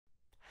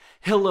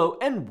Hello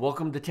and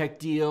welcome to Tech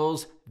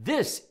Deals.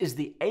 This is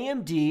the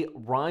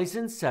AMD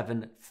Ryzen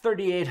 7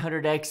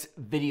 3800X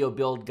video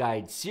build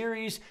guide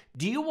series.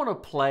 Do you want to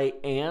play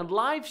and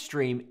live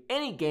stream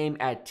any game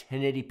at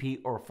 1080p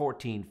or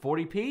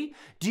 1440p?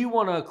 Do you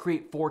want to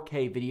create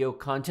 4K video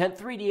content,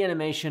 3D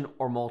animation,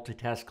 or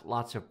multitask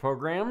lots of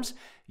programs?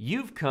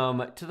 You've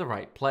come to the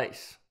right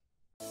place.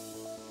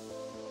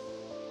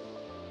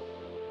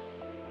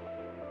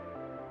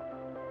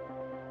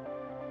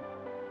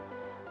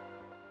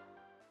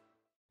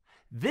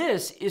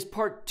 This is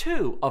part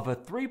 2 of a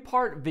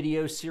 3-part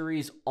video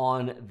series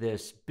on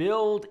this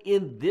build.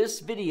 In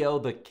this video,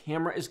 the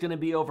camera is going to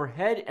be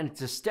overhead and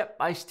it's a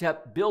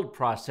step-by-step build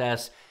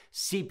process.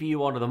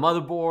 CPU onto the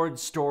motherboard,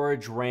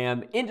 storage,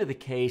 RAM into the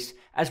case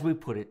as we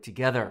put it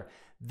together.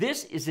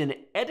 This is an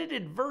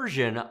edited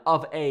version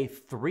of a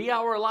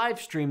 3-hour live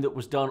stream that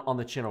was done on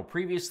the channel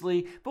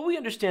previously, but we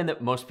understand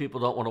that most people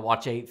don't want to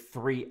watch a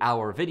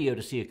 3-hour video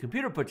to see a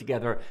computer put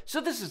together,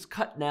 so this is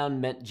cut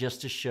down, meant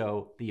just to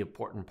show the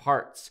important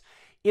parts.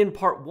 In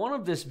part 1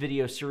 of this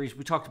video series,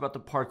 we talked about the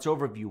parts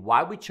overview,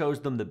 why we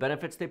chose them, the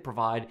benefits they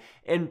provide,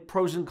 and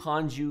pros and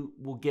cons you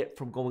will get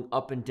from going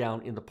up and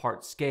down in the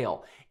part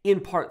scale. In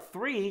part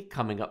 3,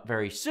 coming up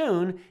very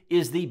soon,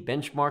 is the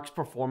benchmarks,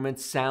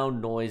 performance,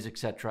 sound, noise,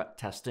 etc.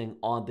 testing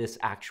on this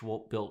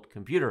actual built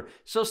computer.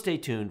 So stay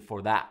tuned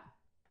for that.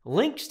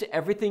 Links to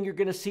everything you're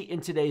going to see in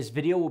today's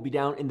video will be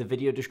down in the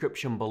video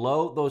description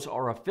below. Those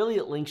are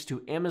affiliate links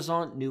to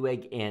Amazon,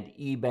 Newegg, and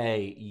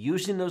eBay.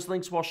 Using those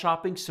links while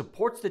shopping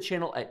supports the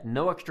channel at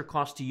no extra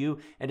cost to you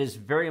and is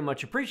very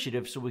much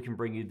appreciative so we can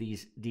bring you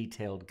these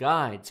detailed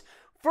guides.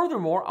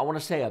 Furthermore, I want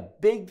to say a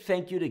big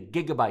thank you to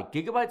Gigabyte.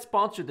 Gigabyte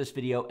sponsored this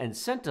video and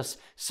sent us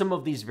some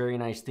of these very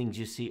nice things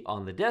you see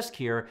on the desk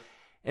here.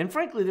 And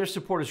frankly, their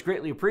support is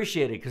greatly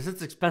appreciated because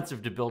it's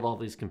expensive to build all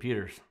these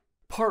computers.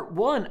 Part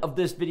 1 of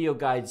this video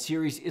guide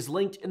series is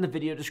linked in the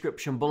video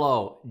description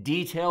below.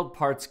 Detailed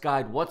parts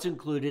guide, what's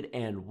included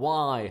and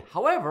why.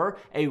 However,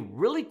 a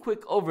really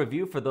quick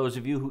overview for those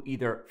of you who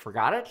either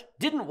forgot it,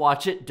 didn't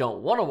watch it,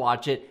 don't want to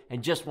watch it,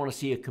 and just want to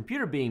see a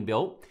computer being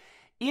built.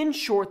 In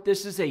short,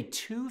 this is a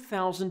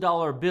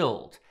 $2,000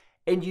 build.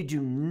 And you do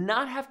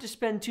not have to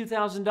spend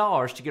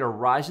 $2,000 to get a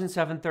Ryzen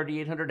 7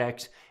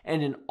 3800X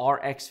and an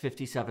RX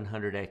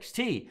 5700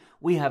 XT.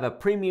 We have a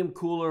premium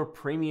cooler,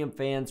 premium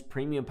fans,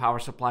 premium power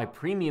supply,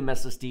 premium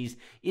SSDs.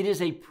 It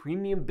is a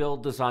premium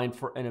build designed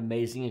for an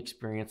amazing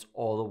experience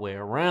all the way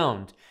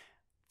around.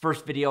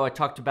 First video, I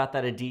talked about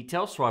that in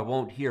detail, so I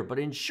won't here. But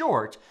in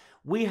short,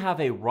 we have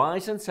a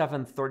Ryzen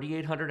 7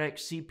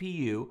 3800X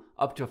CPU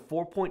up to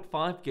 4.5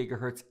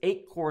 gigahertz,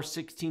 8-core,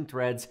 16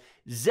 threads,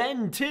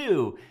 Zen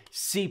 2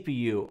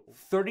 CPU,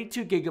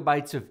 32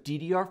 gigabytes of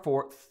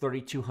DDR4,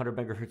 3200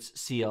 megahertz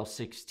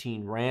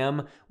CL16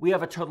 RAM. We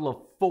have a total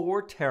of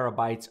 4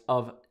 terabytes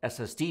of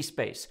SSD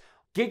space.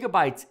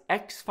 Gigabytes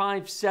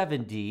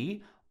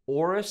X570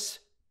 Aorus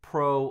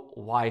Pro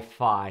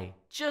Wi-Fi,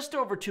 just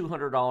over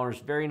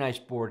 $200, very nice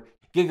board.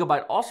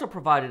 Gigabyte also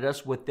provided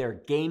us with their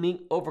gaming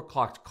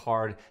overclocked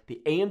card,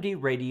 the AMD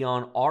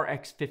Radeon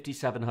RX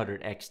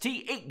 5700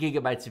 XT, 8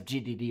 gigabytes of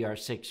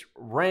GDDR6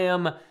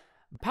 RAM.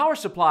 Power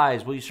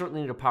supplies, well, you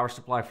certainly need a power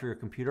supply for your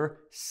computer.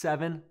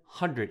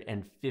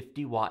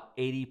 750 watt,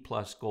 80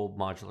 plus gold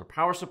modular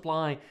power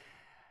supply.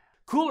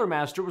 Cooler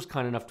Master was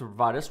kind enough to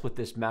provide us with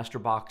this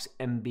MasterBox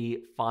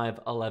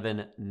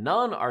MB511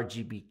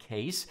 non-RGB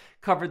case.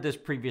 Covered this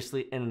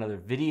previously in another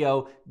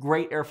video.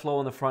 Great airflow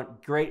on the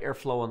front, great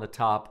airflow on the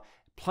top.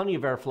 Plenty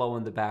of airflow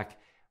in the back.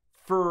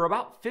 For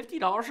about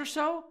 $50 or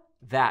so,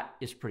 that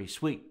is pretty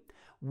sweet.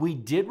 We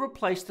did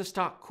replace the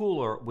stock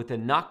cooler with a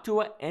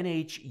Noctua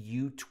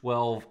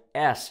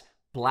NH-U12S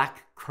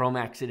Black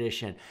Chromax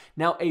Edition.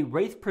 Now, a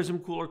Wraith Prism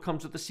cooler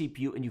comes with the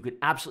CPU, and you can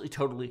absolutely,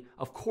 totally,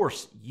 of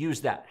course, use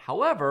that.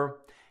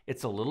 However,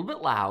 it's a little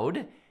bit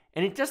loud,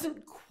 and it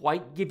doesn't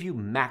quite give you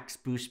max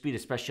boost speed,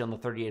 especially on the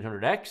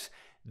 3800X.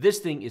 This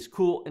thing is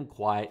cool and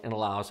quiet and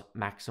allows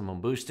maximum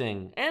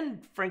boosting.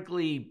 And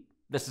frankly,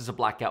 this is a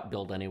blackout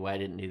build anyway. I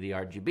didn't need the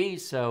RGB,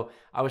 so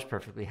I was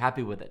perfectly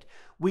happy with it.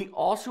 We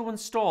also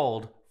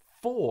installed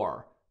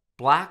 4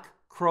 black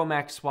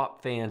Chromax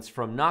swap fans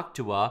from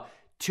Noctua,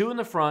 2 in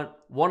the front,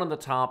 1 on the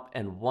top,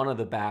 and 1 on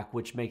the back,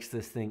 which makes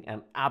this thing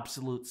an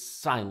absolute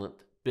silent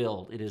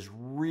build. It is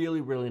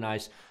really, really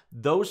nice.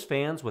 Those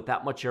fans with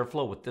that much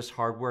airflow with this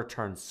hardware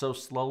turn so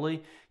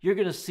slowly, you're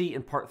going to see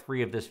in part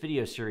 3 of this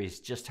video series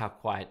just how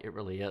quiet it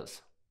really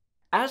is.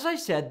 As I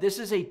said, this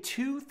is a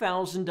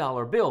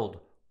 $2,000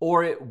 build.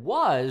 Or it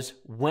was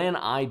when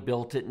I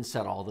built it and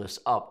set all this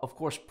up. Of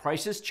course,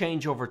 prices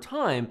change over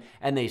time,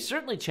 and they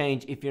certainly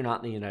change if you're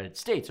not in the United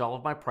States. All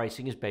of my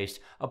pricing is based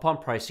upon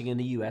pricing in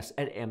the US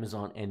at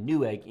Amazon and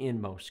Newegg in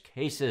most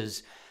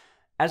cases.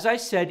 As I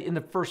said in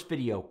the first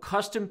video,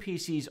 custom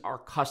PCs are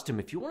custom.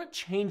 If you want to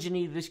change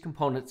any of these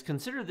components,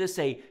 consider this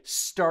a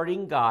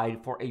starting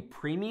guide for a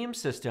premium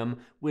system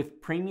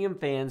with premium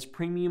fans,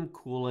 premium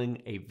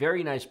cooling, a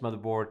very nice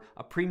motherboard,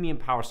 a premium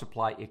power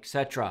supply,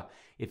 etc.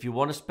 If you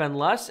want to spend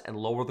less and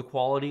lower the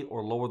quality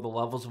or lower the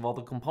levels of all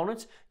the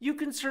components, you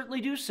can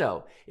certainly do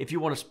so. If you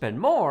want to spend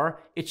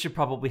more, it should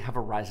probably have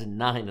a Ryzen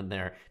 9 in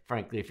there,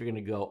 frankly, if you're going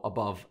to go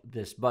above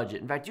this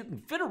budget. In fact, you can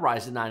fit a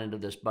Ryzen 9 into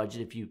this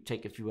budget if you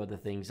take a few other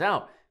things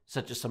out,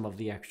 such as some of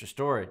the extra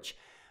storage.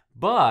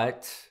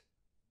 But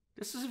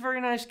this is a very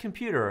nice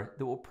computer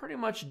that will pretty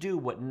much do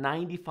what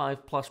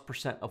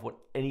 95+% of what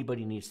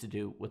anybody needs to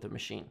do with a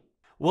machine.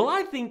 Well,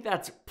 I think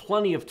that's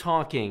plenty of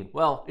talking.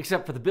 Well,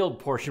 except for the build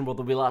portion where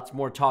there'll be lots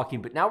more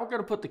talking. But now we're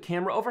going to put the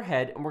camera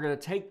overhead and we're going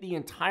to take the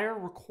entire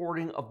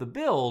recording of the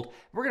build.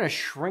 We're going to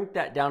shrink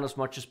that down as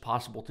much as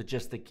possible to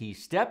just the key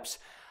steps.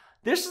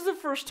 This is the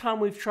first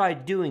time we've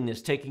tried doing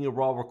this, taking a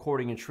raw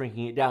recording and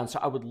shrinking it down. So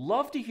I would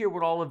love to hear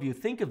what all of you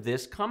think of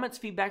this. Comments,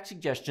 feedback,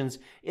 suggestions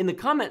in the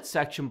comments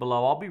section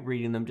below. I'll be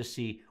reading them to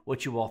see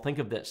what you all think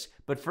of this.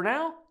 But for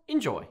now,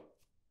 enjoy.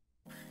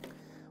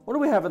 What do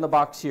we have in the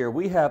box here?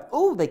 We have,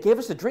 oh, they gave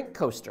us a drink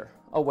coaster.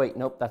 Oh wait,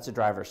 nope, that's a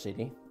driver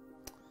CD.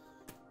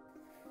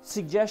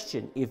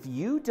 Suggestion, if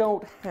you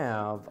don't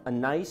have a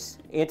nice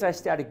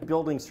anti-static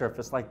building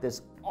surface like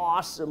this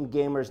awesome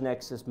Gamers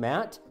Nexus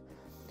mat,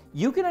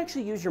 you can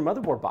actually use your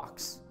motherboard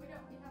box.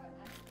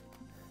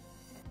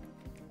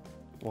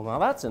 Well, now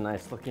that's a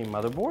nice looking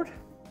motherboard.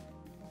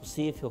 We'll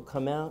see if he'll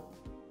come out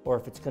or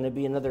if it's going to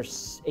be another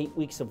 8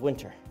 weeks of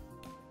winter.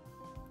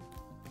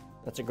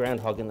 That's a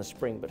groundhog in the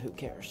spring, but who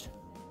cares?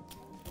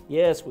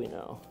 Yes, we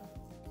know.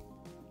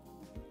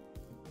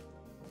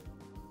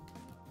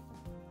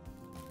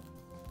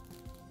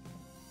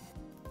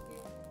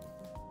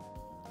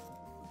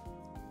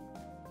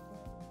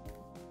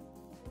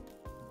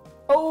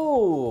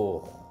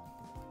 Oh,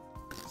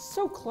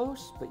 so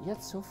close, but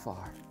yet so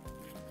far.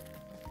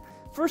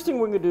 First thing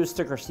we're going to do is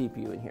stick our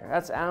CPU in here.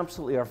 That's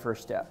absolutely our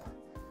first step.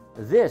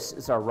 This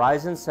is our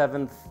Ryzen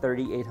 7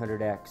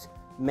 3800X.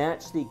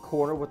 Match the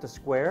corner with the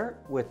square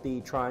with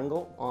the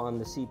triangle on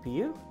the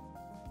CPU.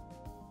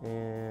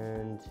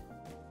 And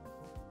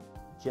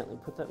gently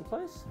put that in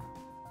place.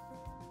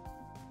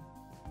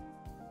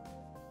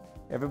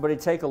 Everybody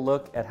take a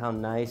look at how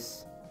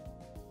nice,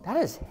 that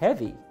is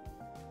heavy.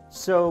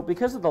 So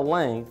because of the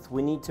length,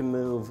 we need to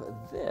move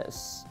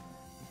this.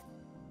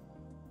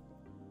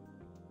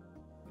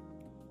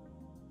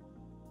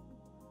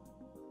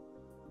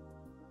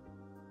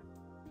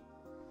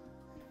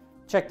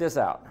 Check this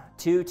out,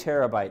 2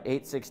 terabyte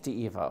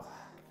 860 EVO.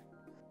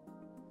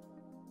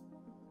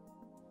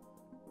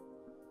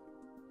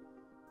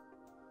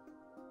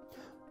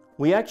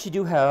 We actually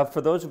do have, for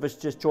those of us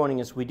just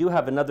joining us, we do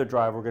have another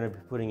drive we're going to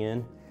be putting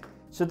in.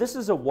 So this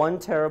is a 1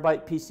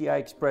 terabyte PCI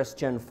Express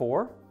Gen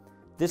 4.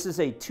 This is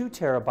a 2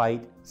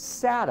 terabyte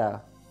SATA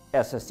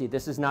SSD.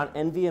 This is not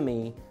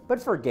NVMe, but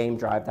for a game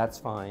drive, that's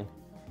fine.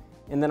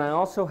 And then I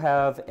also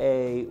have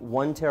a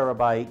 1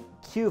 terabyte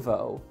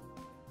QVO.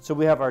 So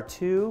we have our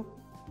 2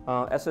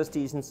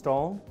 SSDs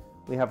installed.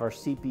 We have our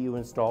CPU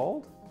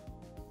installed.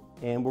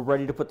 And we're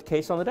ready to put the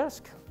case on the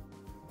desk.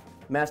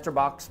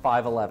 Masterbox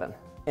 511.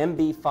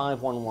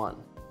 MB511.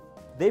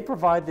 They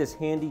provide this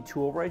handy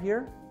tool right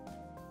here.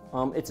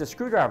 It's a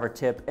screwdriver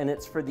tip and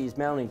it's for these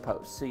mounting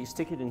posts. So you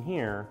stick it in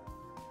here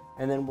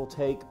and then we'll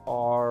take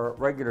our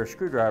regular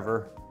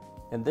screwdriver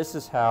and this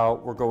is how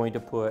we're going to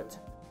put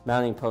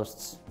mounting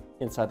posts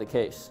inside the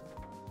case.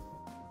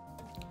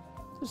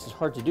 This is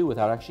hard to do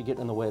without actually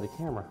getting in the way of the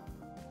camera.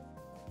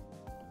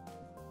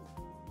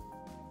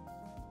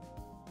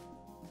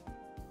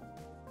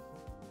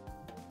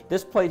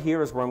 This plate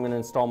here is where I'm going to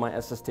install my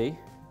SSD.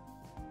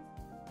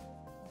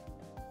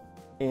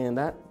 And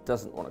that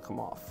doesn't want to come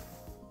off.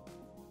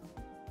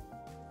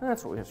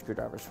 That's what we have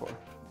screwdrivers for.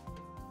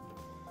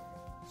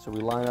 So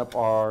we line up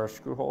our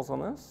screw holes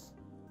on this.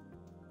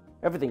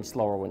 Everything's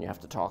slower when you have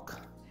to talk.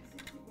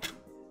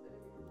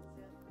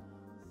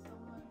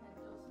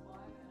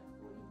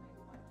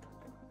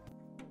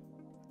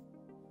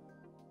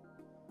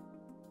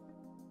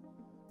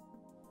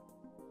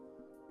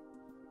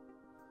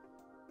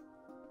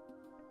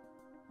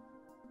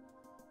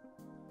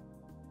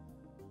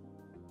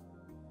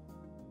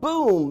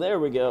 Boom, there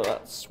we go,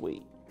 that's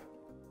sweet.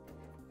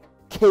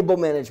 Cable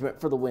management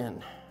for the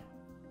win.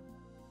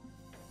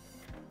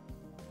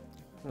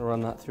 I'm gonna run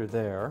that through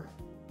there.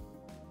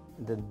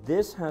 And then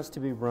this has to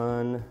be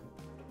run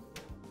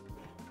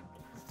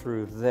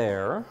through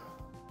there.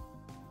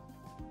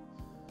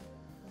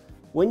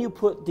 When you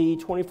put the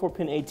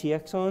 24-pin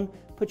ATX on,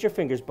 put your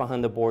fingers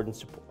behind the board and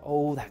support.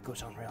 Oh, that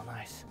goes on real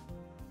nice.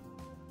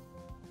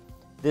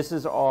 This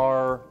is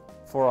for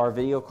our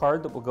video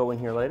card that will go in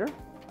here later.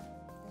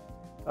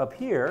 Up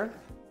here,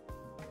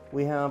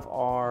 we have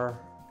our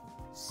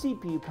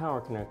CPU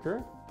power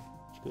connector,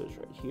 which goes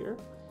right here.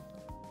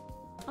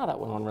 Oh, that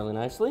went on really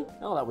nicely.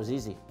 Oh, that was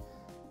easy.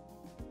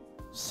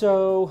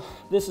 So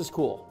this is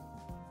cool.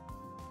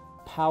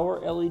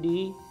 Power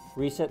LED,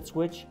 reset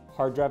switch,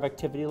 hard drive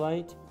activity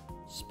light,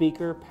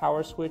 speaker,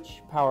 power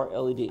switch, power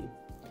LED.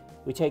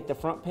 We take the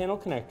front panel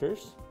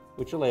connectors,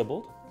 which are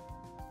labeled,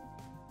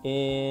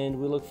 and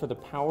we look for the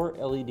power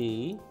LED.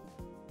 We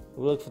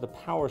look for the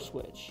power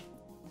switch.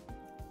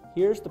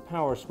 Here's the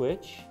power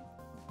switch.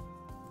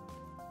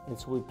 And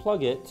so we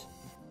plug it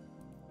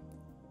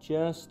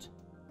just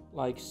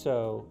like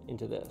so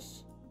into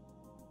this.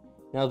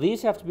 Now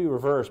these have to be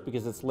reversed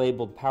because it's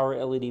labeled power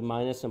LED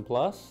minus and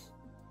plus.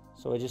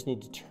 So I just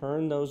need to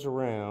turn those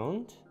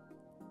around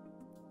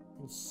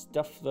and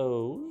stuff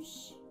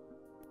those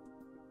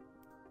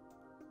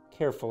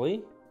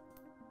carefully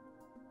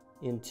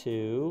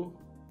into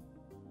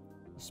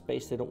a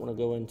space they don't want to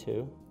go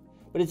into.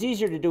 But it's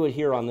easier to do it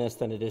here on this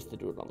than it is to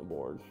do it on the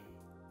board,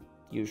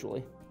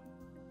 usually.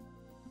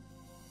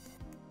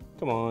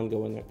 Come on,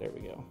 go in there. There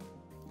we go.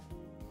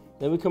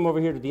 Then we come over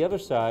here to the other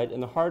side,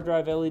 and the hard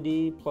drive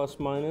LED plus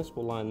minus,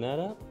 we'll line that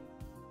up.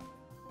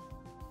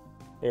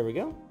 There we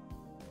go.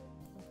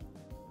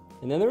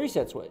 And then the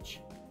reset switch,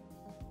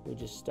 we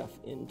just stuff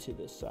into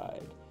this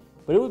side.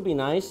 But it would be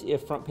nice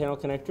if front panel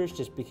connectors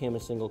just became a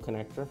single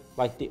connector,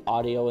 like the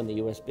audio and the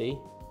USB.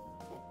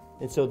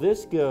 And so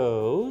this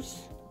goes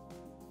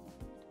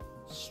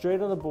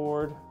straight on the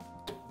board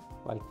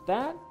like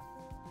that.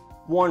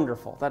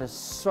 Wonderful, that is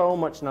so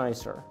much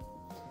nicer.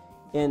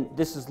 And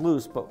this is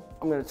loose, but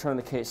I'm going to turn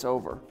the case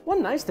over.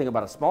 One nice thing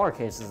about a smaller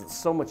case is it's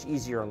so much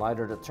easier and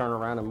lighter to turn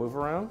around and move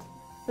around.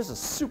 This is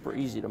super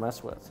easy to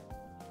mess with.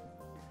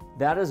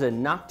 That is a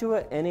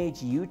Noctua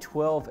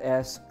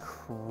NH-U12S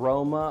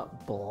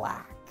Chroma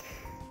Black.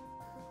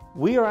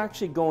 We are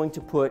actually going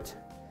to put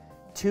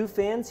 2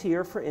 fans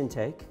here for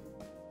intake,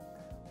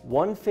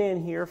 1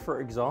 fan here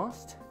for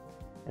exhaust,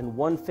 and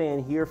 1 fan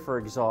here for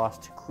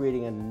exhaust,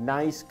 creating a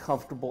nice,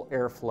 comfortable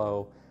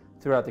airflow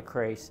throughout the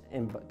case.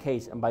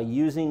 And by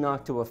using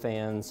Noctua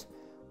fans,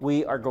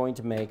 we are going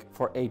to make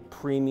for a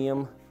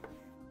premium.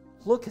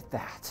 Look at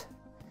that.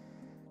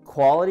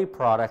 Quality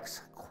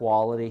products,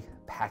 quality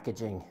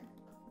packaging.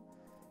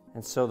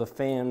 And so the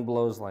fan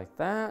blows like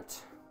that.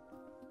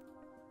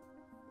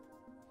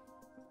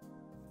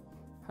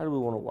 How do we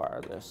want to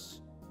wire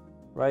this?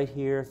 Right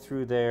here,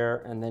 through there,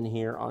 and then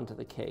here onto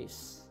the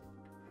case.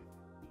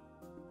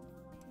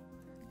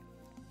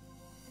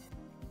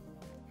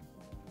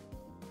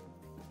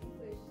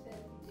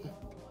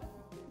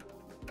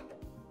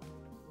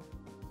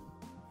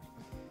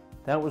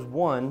 That was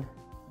 1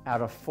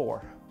 out of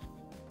 4.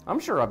 I'm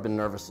sure I've been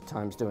nervous at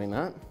times doing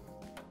that.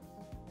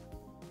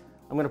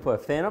 I'm going to put a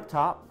fan up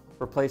top,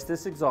 replace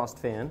this exhaust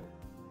fan.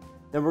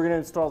 Then we're going to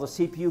install the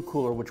CPU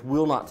cooler, which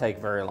will not take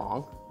very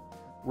long.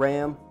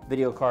 RAM,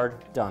 video card,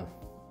 done.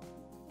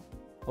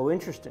 Oh,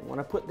 interesting. When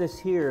I put this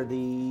here,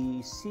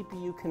 the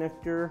CPU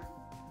connector,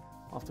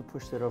 I'll have to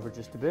push that over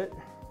just a bit.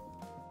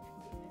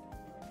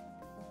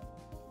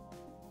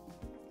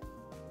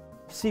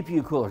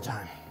 CPU cooler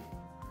time.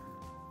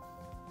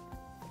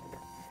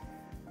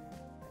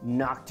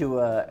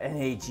 Noctua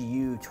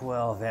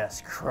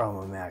NH-U12S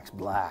Chroma Max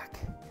Black.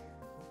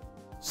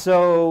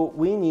 So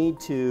we need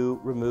to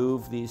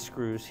remove these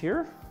screws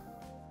here.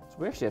 So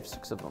we actually have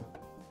 6 of them.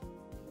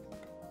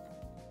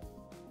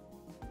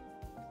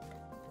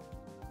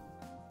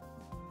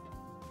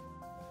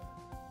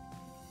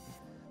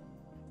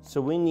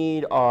 So we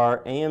need our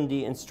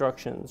AMD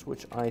instructions,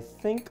 which I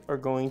think are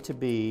going to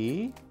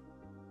be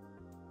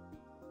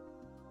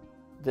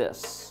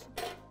this.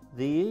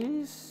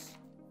 These.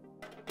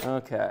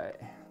 Okay.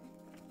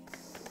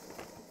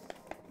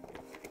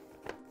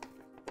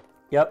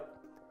 Yep.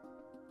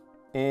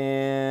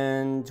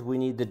 And we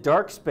need the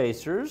dark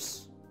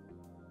spacers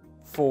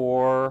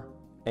for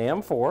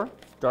AM4,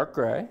 dark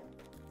gray.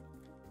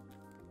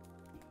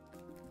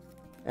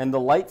 And the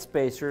light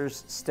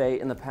spacers stay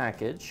in the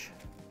package.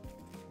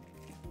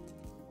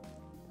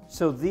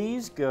 So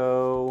these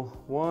go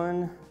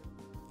 1,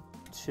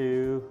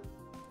 2,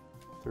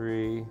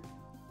 3,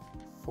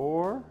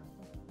 4.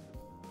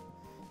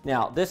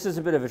 Now, this is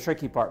a bit of a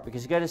tricky part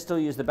because you got to still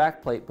use the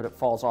back plate, but it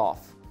falls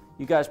off.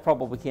 You guys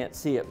probably can't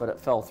see it, but it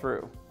fell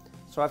through.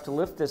 So I have to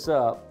lift this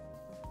up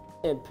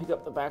and pick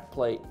up the back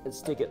plate and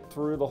stick it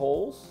through the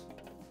holes.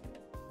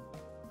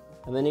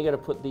 And then you got to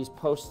put these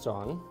posts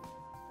on.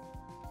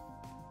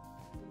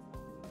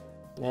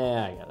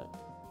 Yeah, I got it.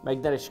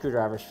 Magnetic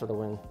screwdrivers for the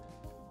win.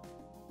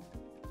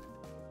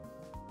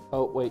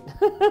 Oh, wait.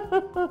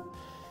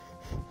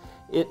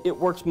 It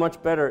works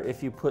much better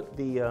if you put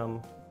the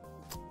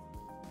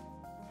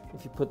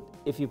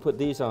if you put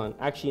these on.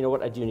 Actually, you know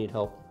what? I do need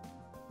help.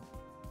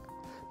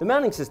 The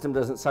mounting system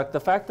doesn't suck. The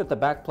fact that the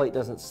back plate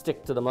doesn't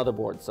stick to the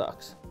motherboard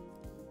sucks.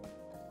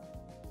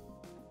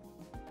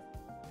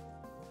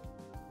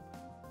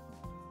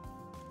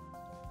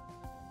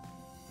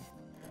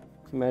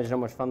 Can you imagine how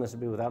much fun this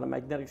would be without a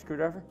magnetic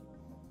screwdriver?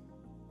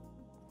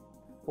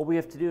 What we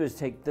have to do is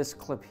take this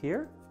clip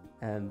here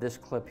and this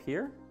clip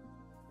here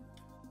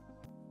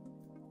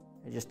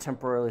and just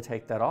temporarily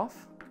take that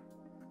off.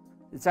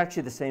 It's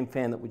actually the same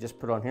fan that we just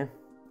put on here.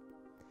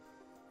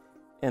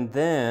 And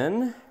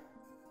then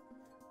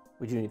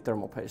we do need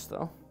thermal paste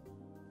though.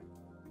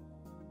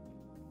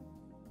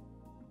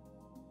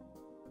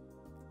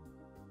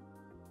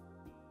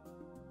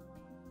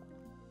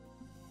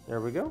 There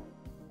we go.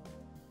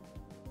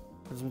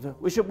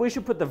 We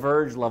should put the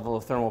verge level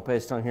of thermal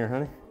paste on here,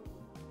 honey.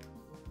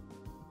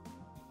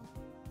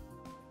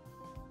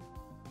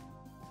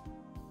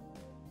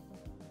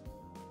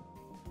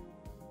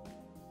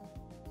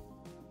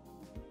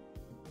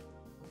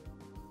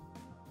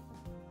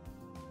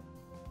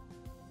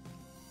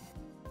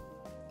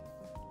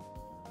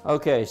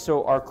 Okay,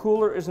 so our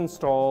cooler is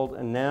installed,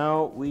 and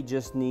now we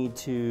just need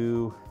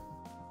to...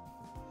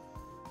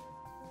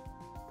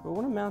 Do I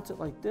want to mount it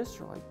like this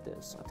or like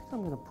this? I think I'm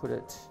going to put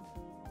it...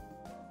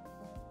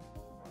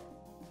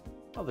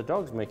 Oh, the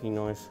dog's making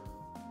noise.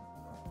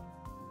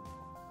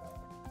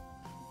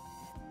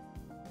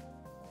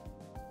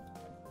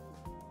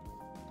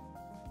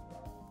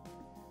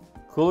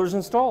 Cooler's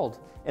installed.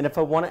 And if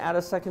I want to add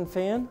a second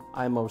fan,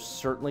 I most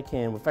certainly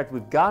can. In fact,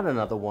 we've got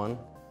another one.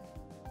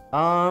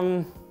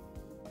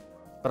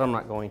 But I'm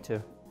not going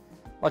to.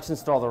 Let's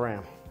install the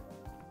RAM.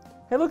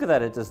 Hey, look at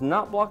that. It does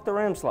not block the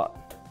RAM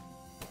slot.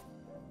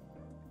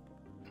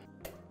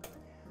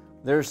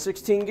 There's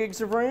 16 gigs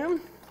of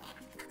RAM.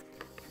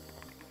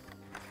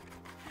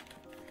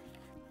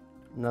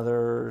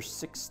 Another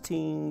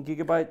 16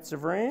 gigabytes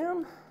of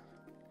RAM.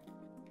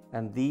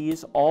 And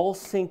these all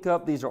sync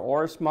up. These are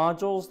ORS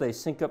modules. They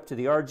sync up to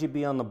the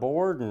RGB on the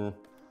board. And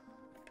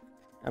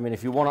I mean,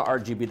 if you want to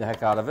RGB the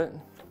heck out of it.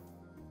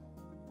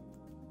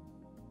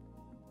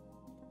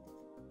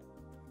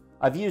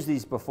 I've used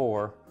these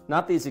before,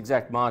 not these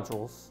exact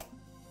modules.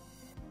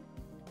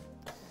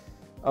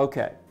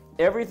 Okay,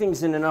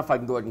 everything's in enough. I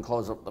can go ahead and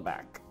close up the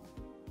back.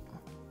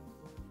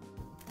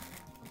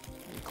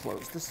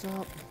 Close this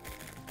up.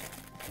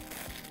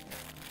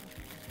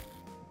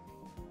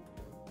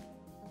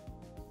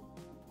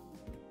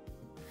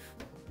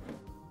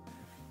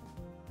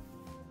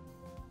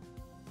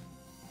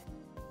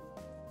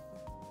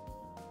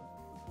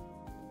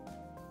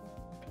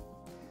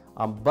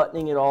 I'm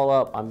buttoning it all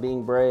up. I'm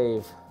being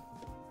brave.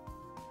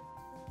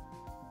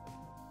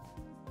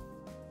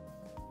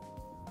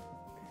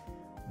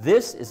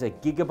 This is a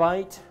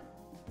Gigabyte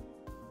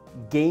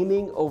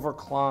gaming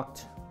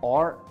overclocked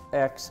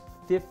RX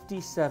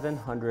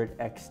 5700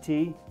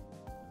 XT.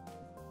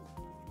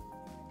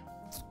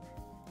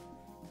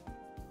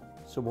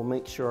 So we'll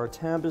make sure our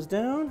tab is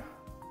down.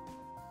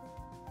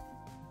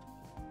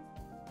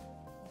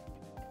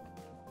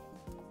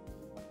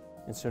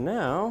 And so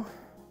now,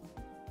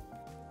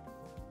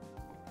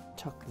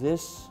 tuck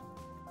this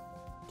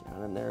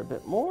down in there a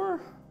bit more.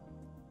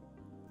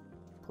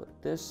 Put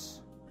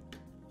this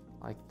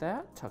like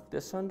that, tuck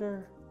this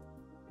under,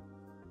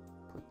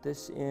 put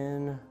this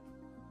in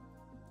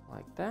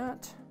like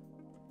that.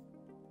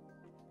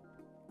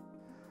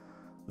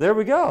 There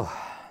we go.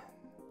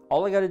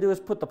 All I got to do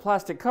is put the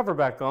plastic cover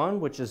back on,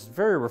 which is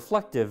very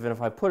reflective, and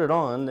if I put it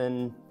on,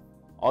 then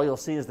all you'll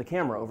see is the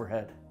camera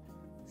overhead.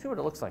 See what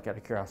it looks like out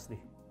of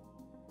curiosity.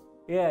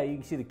 Yeah, you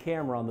can see the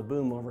camera on the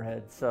boom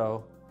overhead,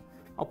 so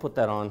I'll put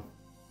that on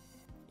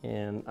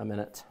in a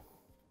minute.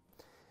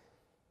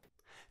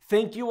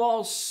 Thank you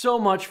all so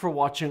much for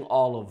watching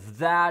all of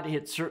that.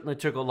 It certainly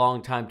took a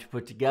long time to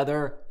put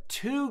together.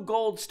 2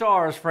 gold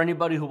stars for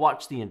anybody who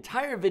watched the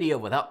entire video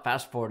without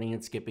fast forwarding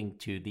and skipping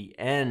to the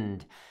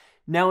end.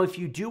 Now, if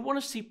you do want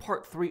to see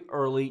part 3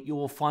 early, you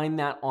will find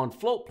that on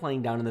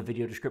Floatplane down in the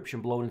video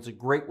description below, and it's a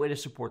great way to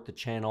support the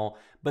channel,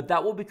 but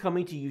that will be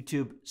coming to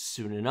YouTube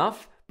soon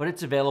enough. But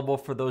it's available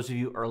for those of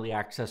you early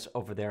access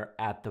over there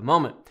at the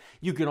moment.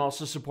 You can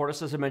also support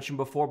us, as I mentioned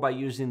before, by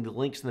using the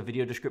links in the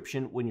video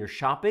description when you're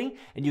shopping.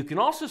 And you can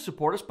also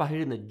support us by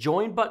hitting the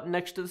join button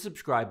next to the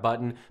subscribe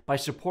button, by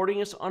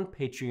supporting us on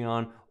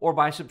Patreon, or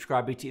by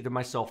subscribing to either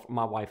myself or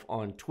my wife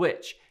on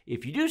Twitch.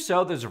 If you do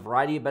so, there's a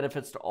variety of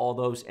benefits to all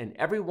those, and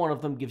every one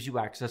of them gives you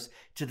access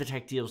to the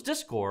Tech Deals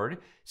Discord.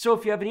 So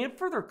if you have any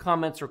further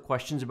comments or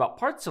questions about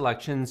part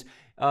selections,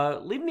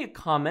 leave me a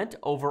comment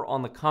over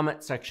on the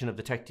comment section of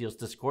the Tech Deals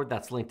Discord.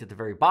 That's linked at the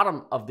very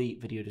bottom of the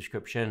video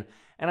description,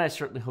 and I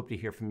certainly hope to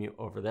hear from you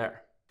over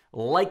there.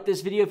 Like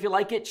this video if you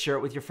like it, share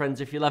it with your friends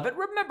if you love it.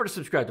 Remember to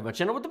subscribe to my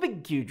channel with the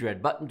big huge red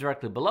button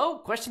directly below.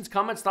 Questions,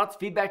 comments, thoughts,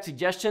 feedback,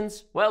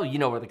 suggestions? Well, you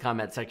know where the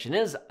comment section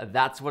is.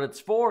 That's what it's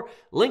for.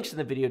 Links in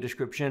the video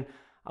description.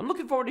 I'm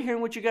looking forward to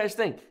hearing what you guys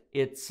think.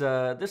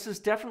 This is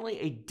definitely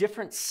a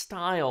different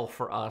style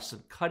for us,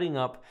 and cutting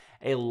up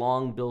a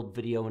long build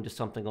video into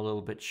something a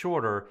little bit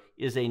shorter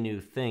is a new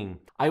thing.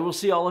 I will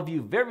see all of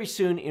you very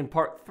soon in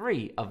part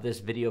 3 of this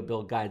video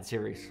build guide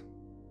series.